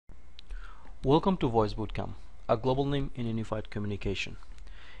Welcome to Voice Bootcamp, a global name in unified communication.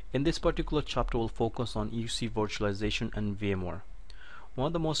 In this particular chapter, we'll focus on UC virtualization and VMware. One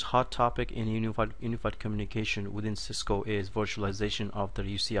of the most hot topic in unified communication within Cisco is virtualization of the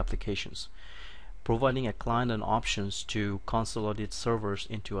UC applications, providing a client an options to consolidate servers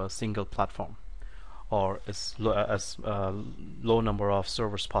into a single platform, or as low number of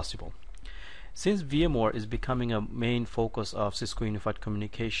servers possible. Since VMware is becoming a main focus of Cisco Unified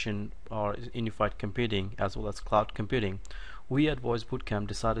Communication or Unified Computing as well as cloud computing, we at Voice Bootcamp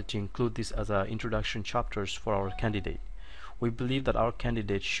decided to include this as our introduction chapters for our candidate. We believe that our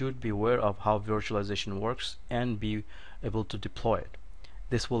candidate should be aware of how virtualization works and be able to deploy it.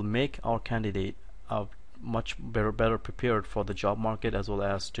 This will make our candidate much better prepared for the job market as well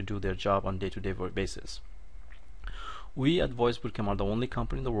as to do their job on day-to-day basis. We at Voice Bootcamp are the only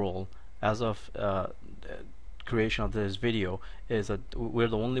company in the world, as of creation of this video, is that we're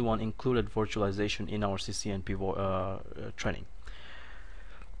the only one included virtualization in our CCNP training.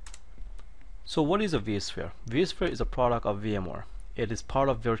 So what is a vSphere? vSphere is a product of VMware. It is part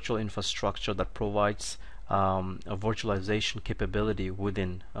of virtual infrastructure that provides a virtualization capability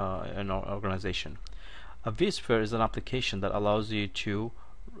within an organization. A vSphere is an application that allows you to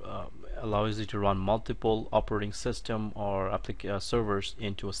run multiple operating system or servers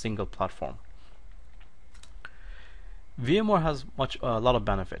into a single platform. VMware has a lot of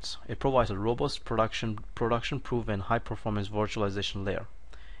benefits. It provides a robust production-proven high-performance virtualization layer.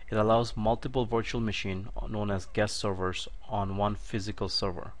 It allows multiple virtual machines known as guest servers on one physical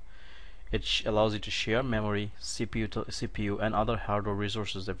server. It allows you to share memory, CPU, and other hardware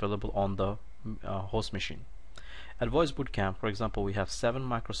resources available on the host machine. At Voice Bootcamp, for example, we have 7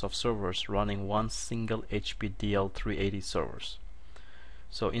 Microsoft servers running one single HP DL380 servers.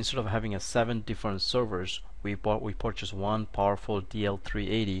 So instead of having 7 different servers, we purchased one powerful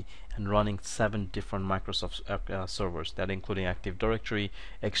DL380 and running 7 different Microsoft servers, that including Active Directory,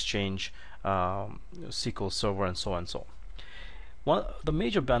 Exchange, SQL Server, and so on and so on. The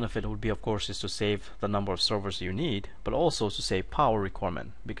major benefit would be, of course, is to save the number of servers you need, but also to save power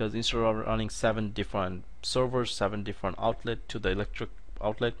requirement, because instead of running 7 different servers, 7 different outlets to the electric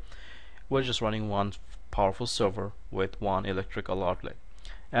outlet, we're just running one powerful server with one electrical outlet,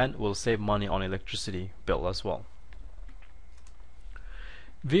 and we'll save money on electricity bill as well.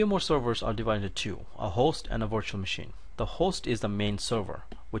 VMware servers are divided into two, a host and a virtual machine. The host is the main server,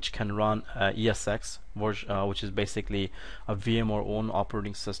 which can run ESX, which is basically a VMware own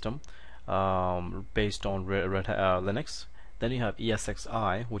operating system based on Red Hat Linux. Then you have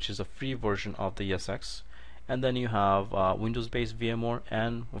ESXi, which is a free version of the ESX, and then you have Windows-based VMware,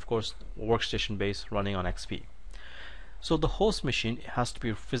 and of course workstation-based running on XP. So the host machine has to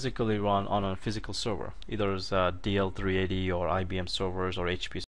be physically run on a physical server, either as DL380 or IBM servers or HP